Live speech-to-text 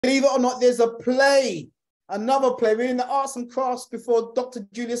Believe it or not, there's a play, another play. We're in the arts and crafts before Dr.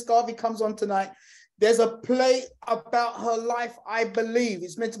 Julius Garvey comes on tonight. There's a play about her life, I believe.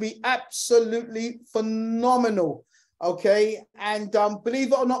 It's meant to be absolutely phenomenal, okay? And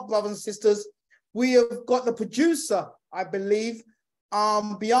believe it or not, brothers and sisters, we have got the producer, I believe,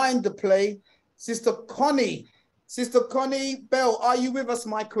 behind the play, Sister Connie. Sister Connie Bell, are you with us,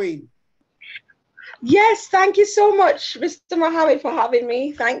 my queen? Yes, thank you so much, Mr. Mohammed, for having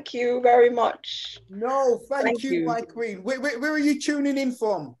me. Thank you very much. No, thank you, my queen. Where are you tuning in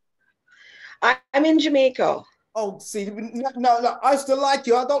from? I'm in Jamaica. Oh, see, no, I still like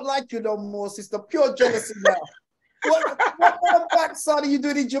you. I don't like you no more, sister. Pure jealousy now. What backside are you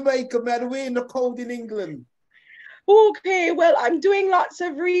doing in Jamaica, man? We're in the cold in England. Okay, well, I'm doing lots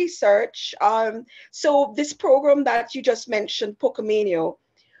of research. So this program that you just mentioned, Pocomania,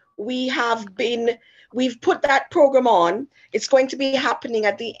 we've put that program on. It's going to be happening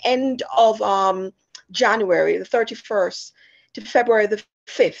at the end of January, the 31st to February the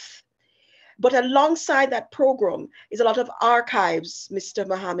 5th. But alongside that program is a lot of archives, Mr.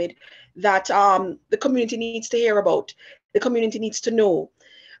 Mohammed, that the community needs to hear about, the community needs to know.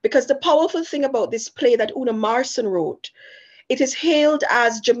 Because the powerful thing about this play that Una Marson wrote, it is hailed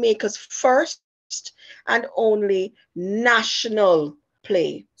as Jamaica's first and only national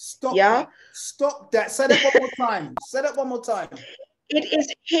play. Stop that. Stop that. Say that one more time. Say that one more time. It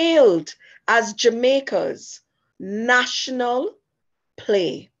is hailed as Jamaica's national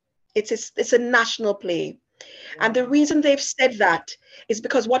play. It's a national play. Wow. And the reason they've said that is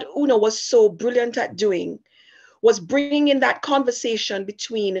because what Una was so brilliant at doing was bringing in that conversation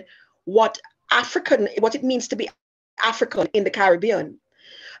between what it means to be African in the Caribbean.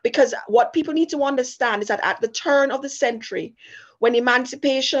 Because what people need to understand is that at the turn of the century, when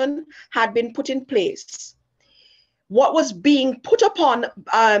emancipation had been put in place, what was being put upon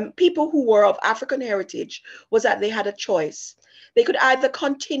people who were of African heritage was that they had a choice. They could either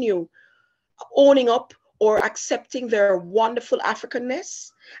continue owning up or accepting their wonderful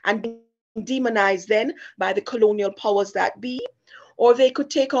Africanness and being demonized then by the colonial powers that be, or they could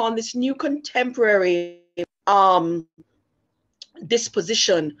take on this new contemporary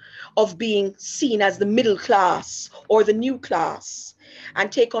disposition of being seen as the middle class or the new class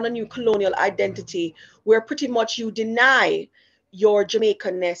and take on a new colonial identity where pretty much you deny your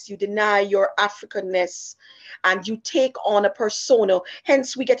Jamaicanness, you deny your Africanness, and you take on a persona.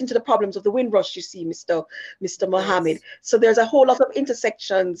 Hence, we get into the problems of the Windrush, you see, Mr. Mohammed. Yes. So there's a whole lot of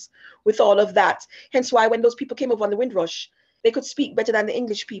intersections with all of that. Hence why when those people came over on the Windrush, they could speak better than the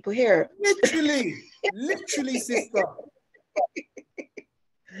English people here. Literally, literally, sister.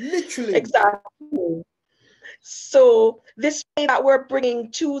 Literally. Exactly. So this play that we're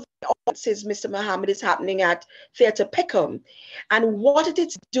bringing to the audiences, Mr. Mohammed, is happening at Theatre Peckham. And what it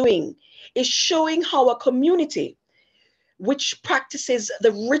is doing is showing how a community which practices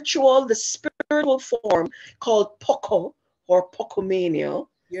the ritual, the spiritual form called Poco or Pocomania,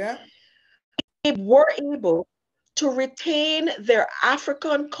 they were able to retain their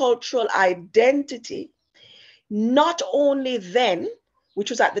African cultural identity, not only then, which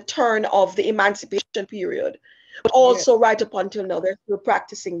was at the turn of the emancipation period, but also right up until now, they're still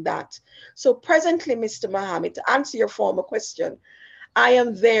practicing that. So presently, Mr. Mohammed, to answer your former question, I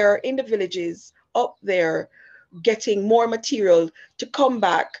am there in the villages up there getting more material to come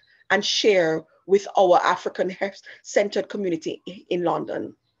back and share with our African-centered community in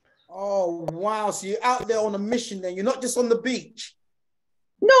London. Oh, wow. So you're out there on a mission then. You're not just on the beach.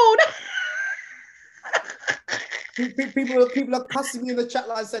 No. People are cussing me in the chat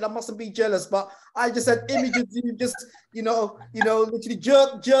line saying I mustn't be jealous, but I just had images of you just, literally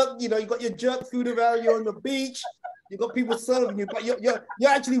jerk, you got your jerk food around you on the beach. You got people serving you, but you're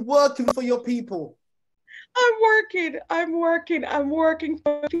actually working for your people. I'm working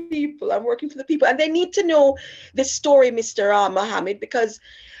for people. I'm working for the people. And they need to know this story, Mr. Mohammed, because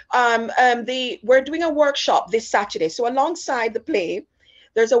we're doing a workshop this Saturday. So alongside the play,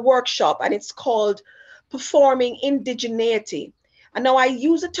 there's a workshop and it's called Performing Indigeneity. And now I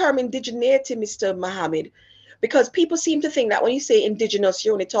use the term indigeneity, Mr. Mohammed, because people seem to think that when you say indigenous,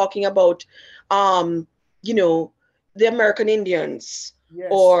 you're only talking about, the American Indians. Yes.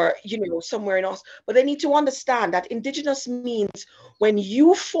 Or, somewhere in us. But they need to understand that indigenous means when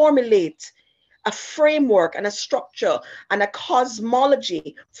you formulate a framework and a structure and a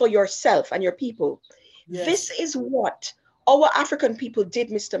cosmology for yourself and your people. Yes. This is what our African people did,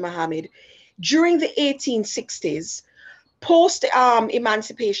 Mr. Mohammed, during the 1860s,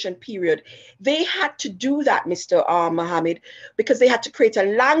 post-emancipation period. They had to do that, Mr. Mohammed, because they had to create a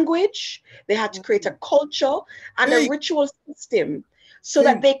language, they had to create a culture and a ritual system so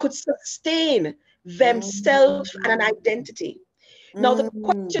that they could sustain themselves and an identity. Now, the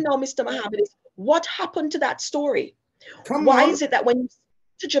question now, Mr. Muhammad, is what happened to that story? Why is it that when you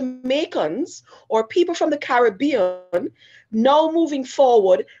to Jamaicans or people from the Caribbean, now moving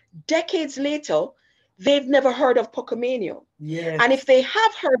forward, decades later, they've never heard of Pocomania? Yes. And if they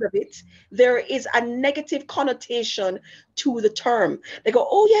have heard of it, there is a negative connotation to the term. They go,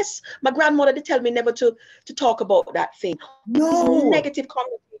 oh yes, my grandmother did tell me never to talk about that thing. No. Negative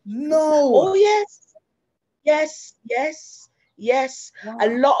connotations. No. Oh yes. Yes, yes, yes. Wow. A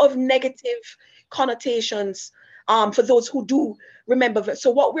lot of negative connotations for those who do remember.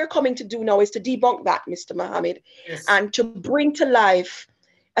 So what we're coming to do now is to debunk that, Mr. Muhammad, yes. and to bring to life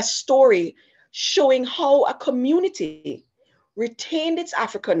a story showing how a community retained its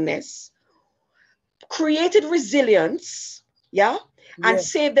Africanness, created resilience, yeah, and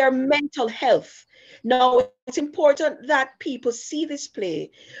saved their mental health. Now, it's important that people see this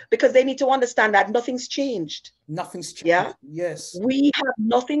play because they need to understand that nothing's changed. Nothing's changed. Yeah. Yes.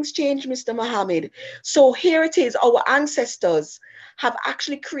 Nothing's changed, Mr. Muhammad. So here it is. Our ancestors have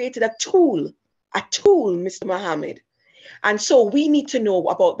actually created a tool, Mr. Muhammad. And so we need to know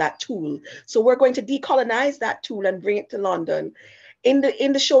about that tool. So we're going to decolonize that tool and bring it to London in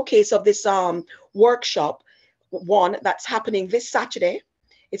the showcase of this workshop one that's happening this Saturday.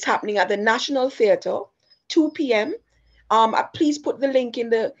 It's happening at the National Theatre, 2 p.m. Please put the link in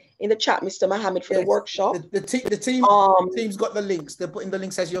the chat, Mr. Muhammad, for the workshop. The team's got the links. They're putting the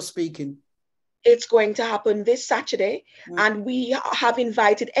links as you're speaking. It's going to happen this Saturday, and we have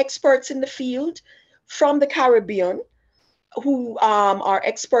invited experts in the field from the Caribbean who are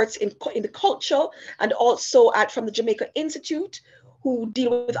experts in the culture, and also from the Jamaica Institute, who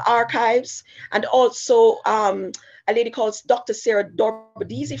deal with archives, and also a lady called Dr. Sarah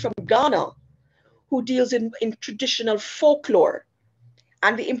Dorbadizi from Ghana, who deals in traditional folklore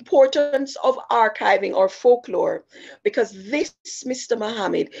and the importance of archiving our folklore, because this, Mr.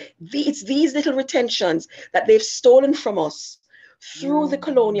 Muhammad, it's these little retentions that they've stolen from us through the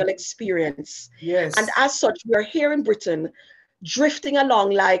colonial experience. Yes. And as such, we're here in Britain, drifting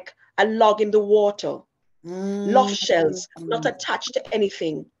along like a log in the water, lost shells, not attached to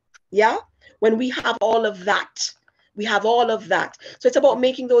anything. Yeah? When we have all of that, So it's about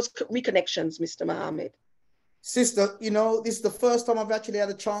making those reconnections, Mr. Muhammad. Sister, you know, this is the first time I've actually had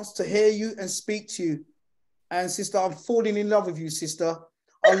a chance to hear you and speak to you. And sister, I'm falling in love with you, sister.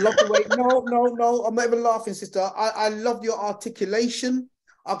 I love the way, no, I'm not even laughing, sister. I love your articulation.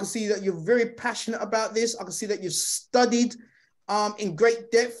 I can see that you're very passionate about this. I can see that you've studied in great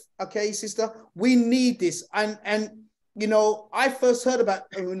depth. Okay, sister, we need this. And you know, I first heard about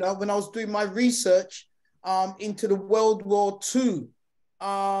Una when I was doing my research into the World War II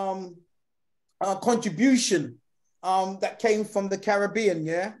contribution that came from the Caribbean,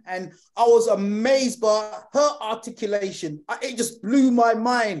 yeah? And I was amazed by her articulation. It just blew my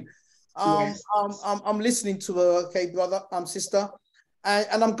mind. Yes. I'm listening to her, okay, brother, sister.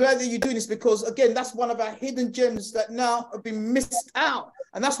 And I'm glad that you're doing this because, again, that's one of our hidden gems that now have been missed out.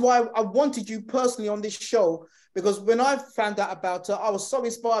 And that's why I wanted you personally on this show, because when I found out about her, I was so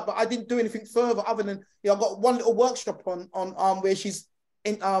inspired, but I didn't do anything further other than, you know, I got one little workshop on where she's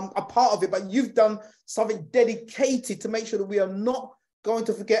in a part of it, but you've done something dedicated to make sure that we are not going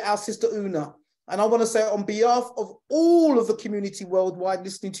to forget our sister Una. And I want to say on behalf of all of the community worldwide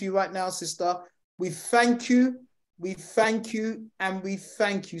listening to you right now, sister, we thank you, and we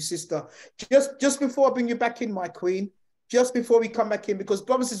thank you, sister. Just before I bring you back in, my queen, just before we come back in, because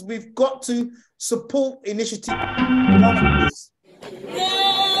brothers, sisters, we've got to support initiatives like this.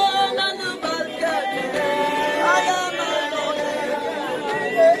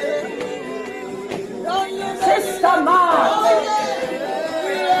 Sister Marson.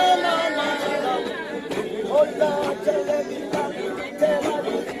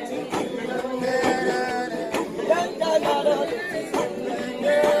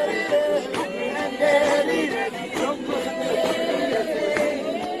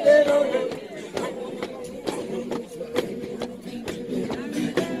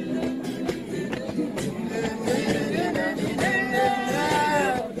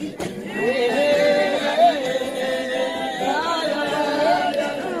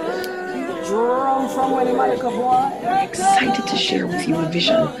 I'm excited to share with you a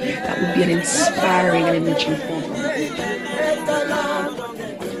vision that will be an inspiring and enriching program.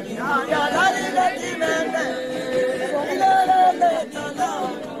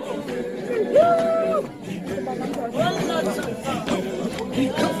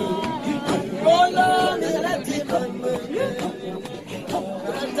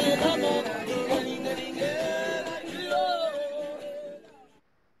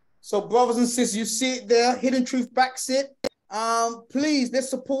 So brothers and sisters, you see it there. Hidden Truth backs it. Please, let's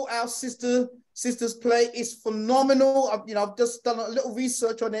support our sister's play. It's phenomenal. I've just done a little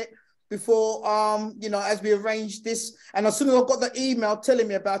research on it before, as we arranged this. And as soon as I got the email telling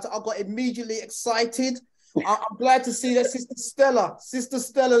me about it, I got immediately excited. I'm glad to see that Sister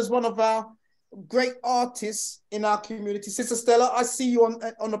Stella is one of our great artists in our community. Sister Stella, I see you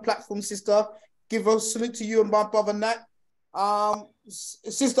on the platform, sister. Give a salute to you and my brother Nat.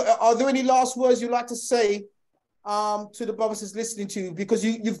 Sister, are there any last words you'd like to say to the brothers who's listening to you? Because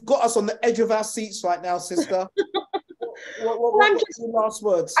you've got us on the edge of our seats right now, sister. What are your last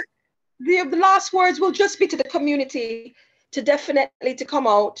words? The last words will just be to the community to definitely to come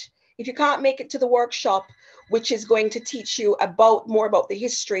out. If you can't make it to the workshop, which is going to teach you more about the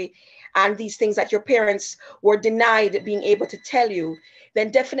history and these things that your parents were denied being able to tell you,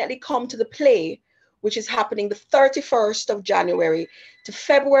 then definitely come to the play, which is happening the 31st of January to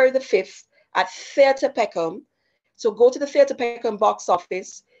February the 5th at Theatre Peckham. So go to the Theatre Peckham box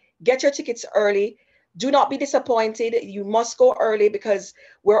office, get your tickets early. Do not be disappointed. You must go early because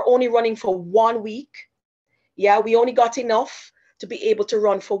we're only running for 1 week. Yeah, we only got enough to be able to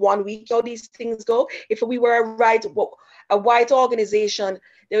run for 1 week. How these things go. If we were a white organization,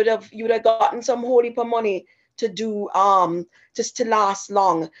 you would have gotten some whole heap of money to do just to last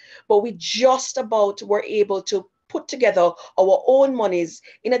long. But we just about were able to put together our own monies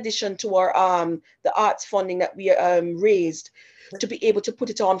in addition to our the arts funding that we raised to be able to put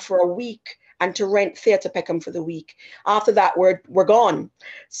it on for a week and to rent Theatre Peckham for the week. After that, we're gone.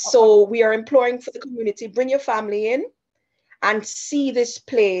 So we are imploring for the community, bring your family in and see this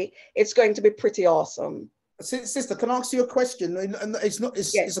play. It's going to be pretty awesome. Sister, can I ask you a question? It's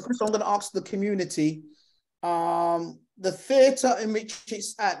a question I'm going to ask the community. The theatre in which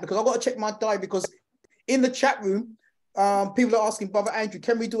it's at, because I've got to check my diary, because in the chat room, people are asking, Brother Andrew,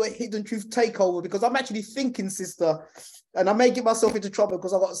 can we do a Hidden Truth takeover? Because I'm actually thinking, sister, and I may get myself into trouble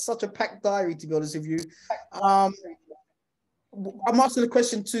because I've got such a packed diary, to be honest with you. I'm asking a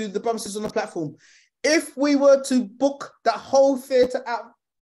question to the brothers on the platform. If we were to book that whole theatre out,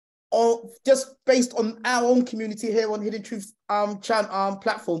 or just based on our own community here on Hidden Truth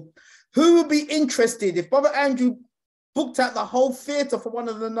platform, who would be interested? If Brother Andrew booked out the whole theatre for one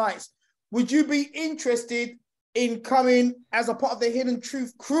of the nights, would you be interested in coming as a part of the Hidden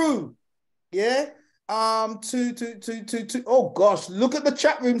Truth crew? Yeah. Oh gosh, look at the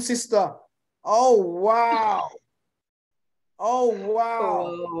chat room, sister. Oh wow. Oh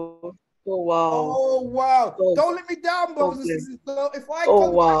wow. Oh wow. Oh wow. Oh, don't let me down, brothers and sisters. So if I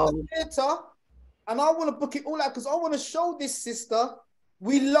come to the theatre and I want to book it all out because I want to show this sister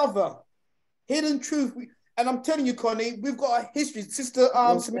we love her. Hidden Truth. And I'm telling you, Connie, we've got a history. Sister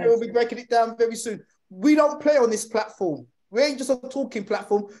Samira will be breaking it down very soon. We don't play on this platform. We ain't just a talking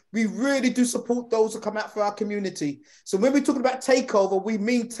platform. We really do support those who come out for our community. So when we're talking about takeover, we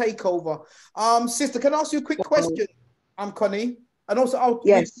mean takeover. Sister, can I ask you a quick question? Connie, and also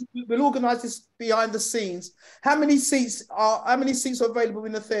we'll organize this behind the scenes. How many seats are available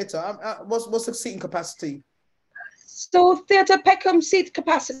in the theatre? What's the seating capacity? So Theatre Peckham seat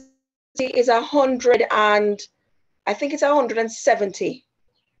capacity is 100 and I think it's 170.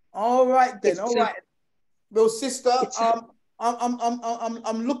 All right then. All right. Well, sister,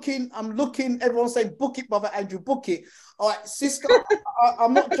 I'm looking. Everyone's saying, book it, Brother Andrew, book it. All right, sister,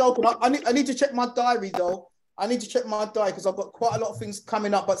 I'm not joking. I need to check my diary though. I need to check my diary because I've got quite a lot of things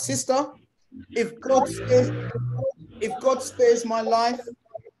coming up. But sister, if God spares my life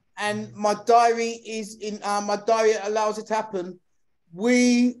and my diary allows it to happen,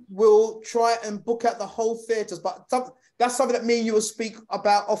 we will try and book out the whole theatres. But that's something that me and you will speak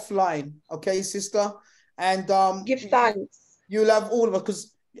about offline. Okay, sister? And give thanks. You'll have all of us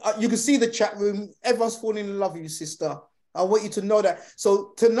because you can see the chat room. Everyone's falling in love with you, sister. I want you to know that.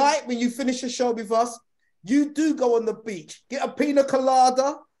 So tonight, when you finish the show with us, you do go on the beach, get a pina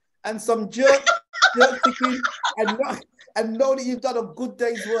colada and some jerk chicken, and know that you've done a good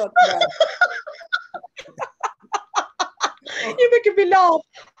day's work, man. You're making me laugh.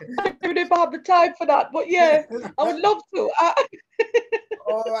 I don't even have the time for that, but yeah, I would love to.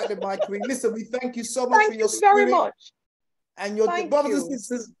 All right, then, my queen. Listen, we thank you so much for your spirit. Very much. And your brothers and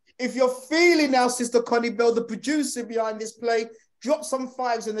sisters, if you're feeling now, Sister Connie Bell, the producer behind this play, drop some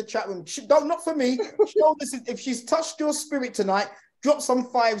fives in the chat room. Not for me. If she's touched your spirit tonight, drop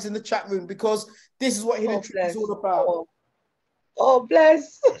some fives in the chat room because this is what Hidden Truth is all about. Oh,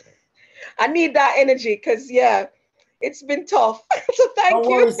 bless. I need that energy because, yeah, it's been tough. So thank you.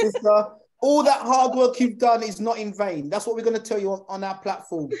 Don't worry, sister. All that hard work you've done is not in vain. That's what we're going to tell you on our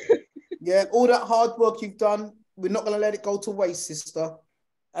platform. Yeah, all that hard work you've done, we're not going to let it go to waste, sister.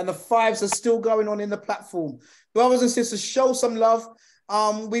 and the fives are still going on in the platform. Brothers and sisters, show some love.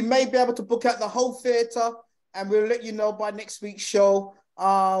 We may be able to book out the whole theatre, and we'll let you know by next week's show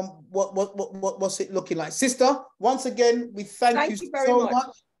what's it looking like. Sister, once again, we thank you very so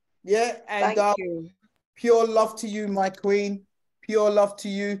much. Yeah, and thank you. Pure love to you, my queen. Pure love to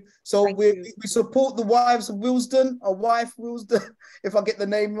you. So we support the wives of Willesden, a wife Willesden, if I get the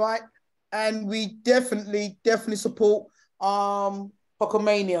name right. And we definitely support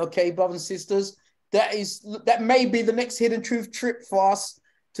Pocomania, okay, brothers and sisters. That may be the next Hidden Truth trip for us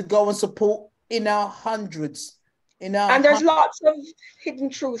to go and support in our hundreds. And there's lots of hidden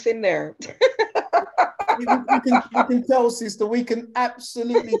truth in there. we can tell, sister. We can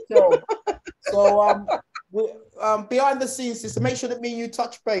absolutely tell. So behind the scenes, sister, make sure that me and you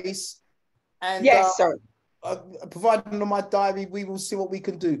touch base. And yes, sir. Providing on my diary, we will see what we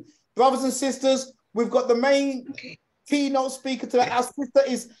can do. Brothers and sisters, we've got the main keynote speaker today. Our sister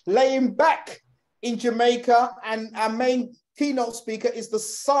is laying back in Jamaica, and our main keynote speaker is the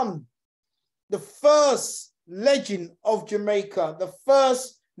son, the first legend of Jamaica, the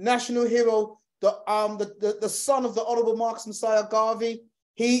first national hero, the son of the Honorable Marson Garvey.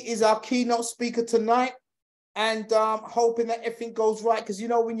 He is our keynote speaker tonight, and hoping that everything goes right, because you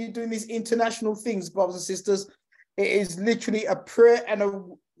know when you're doing these international things, brothers and sisters, it is literally a prayer and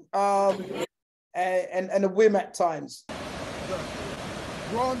a whim at times.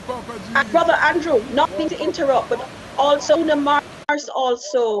 Brother Andrew, not mean to interrupt, but also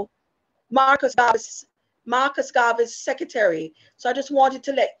Marcus Garvey's secretary. So I just wanted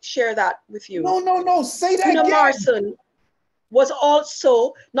to share that with you. No, say that Una again. Marson was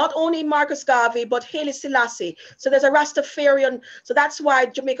also not only Marcus Garvey, but Haile Selassie. So there's a Rastafarian. So that's why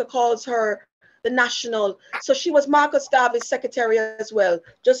Jamaica calls her the national. So she was Marcus Garvey's secretary as well.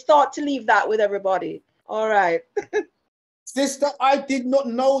 Just thought to leave that with everybody. All right. Sister, I did not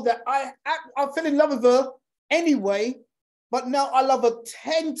know that. I fell in love with her anyway, but now I love her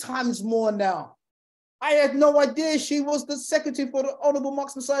 10 times more now. I had no idea she was the secretary for the Honorable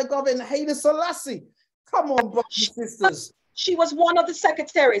Marson Garvey and Haile Selassie. Come on, brothers and sisters. She was one of the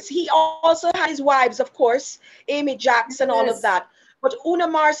secretaries. He also had his wives, of course, Amy Jackson, all of that. But Una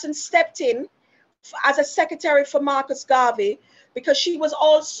Marson stepped in as a secretary for Marcus Garvey because she was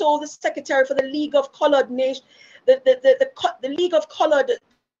also the secretary for the League of Colored Nations, the League of Colored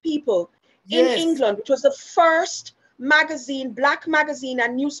People in England, which was the first magazine, black magazine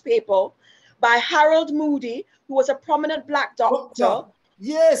and newspaper by Harold Moody, who was a prominent black doctor.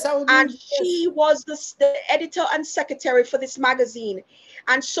 Yes, she was the editor and secretary for this magazine.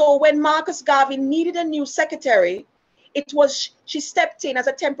 And so when Marcus Garvey needed a new secretary, she stepped in as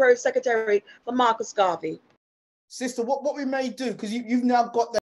a temporary secretary for Marcus Garvey. Sister, what we may do, because you've now got that